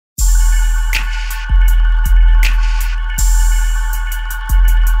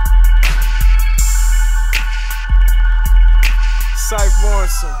Psyph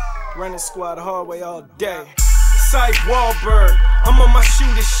Morrison, running squad hallway all day. Psyph Wahlberg, I'm on my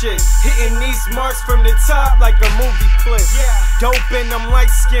shooter shit, hitting these marks from the top like a movie clip. Dope and I'm light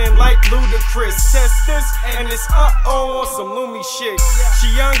skinned like Ludacris. Test this and it's on some Lumi shit.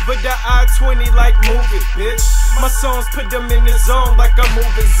 She young but the I-20 like move it, bitch. My songs put them in the zone like I'm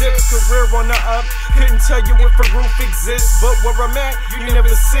moving zips. Career on the up, couldn't tell you if a roof exists, but where I'm at, you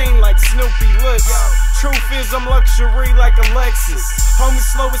never seen like Snoopy lips. Truth is I'm luxury like a Lexus. Homie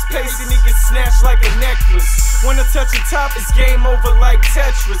slow as pace and he get snatched like a necklace. When I touch the top, it's game over like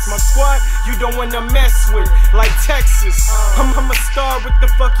Tetris. My squad, you don't wanna mess with, like Texas. I'm a star, what the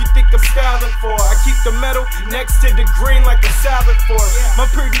fuck you think I'm styling for? I keep the metal next to the green like a salad fork. My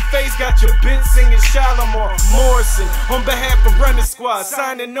pretty face got your bitch singing Shalimar Morrison. On behalf of Running Squad,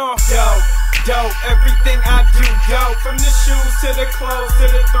 signing off, dope, everything I do, dope. From the shoes to the clothes, to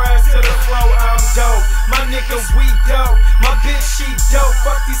the thrash, to the flow, I'm dope. My niggas, we dope. My bitch, she dope.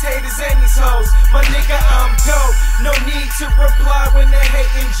 Fuck these haters and these hoes. My nigga, I'm dope. No need to reply when they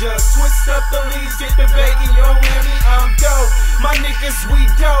hating, just twist up the leaves, get the bacon, yo, Mammy, I'm dope. My niggas, we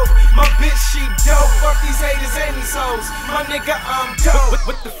dope. My bitch, she dope. Fuck these haters and these hoes. My nigga, I'm dope.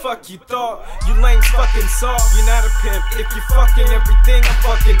 What the fuck you thought? You lames fucking soft. You're not a pimp. If you fucking everything, I'm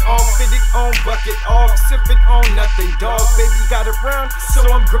fucking off. Fitted on, bucket off. Sipping on nothing, dog. Baby got it round, so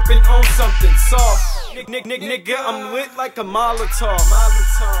I'm gripping on something soft. Nigga, I'm lit like a Molotov.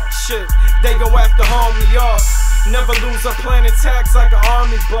 Shit, they go after haul me off. Never lose a plan attacks like an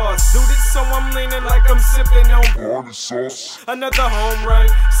army boss. Do this so I'm leaning like I'm sipping on party sauce. Another home run,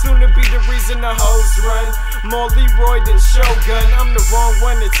 soon to be the reason the hoes run. More Leroy than Shogun, I'm the wrong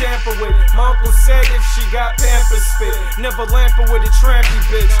one to tamper with. My uncle said if she got Pampers spit, never lamper with a trampy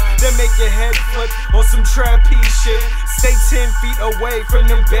bitch. Then make your head flip on some trapeze shit. Stay 10 feet away from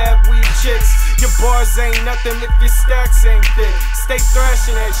them bad weed chicks. Your bars ain't nothing if your stacks ain't thick. Stay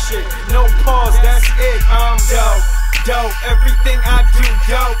thrashing that shit, no pause, that's it. I'm dope, everything I do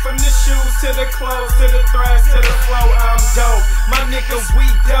dope. From the shoes to the clothes, to the thrash, to the flow, I'm dope. My niggas, we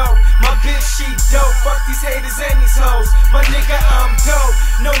dope. My bitch, she dope. Fuck these haters and these hoes. My nigga, I'm dope.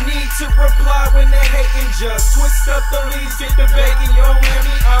 No need to reply when they hating, just twist up the leaves, get the bacon, yo,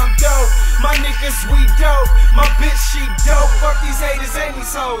 Mammy, I'm dope. My niggas, we dope. My bitch, she dope. Fuck these haters and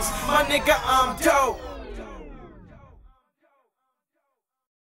these hoes. My nigga, I'm dope.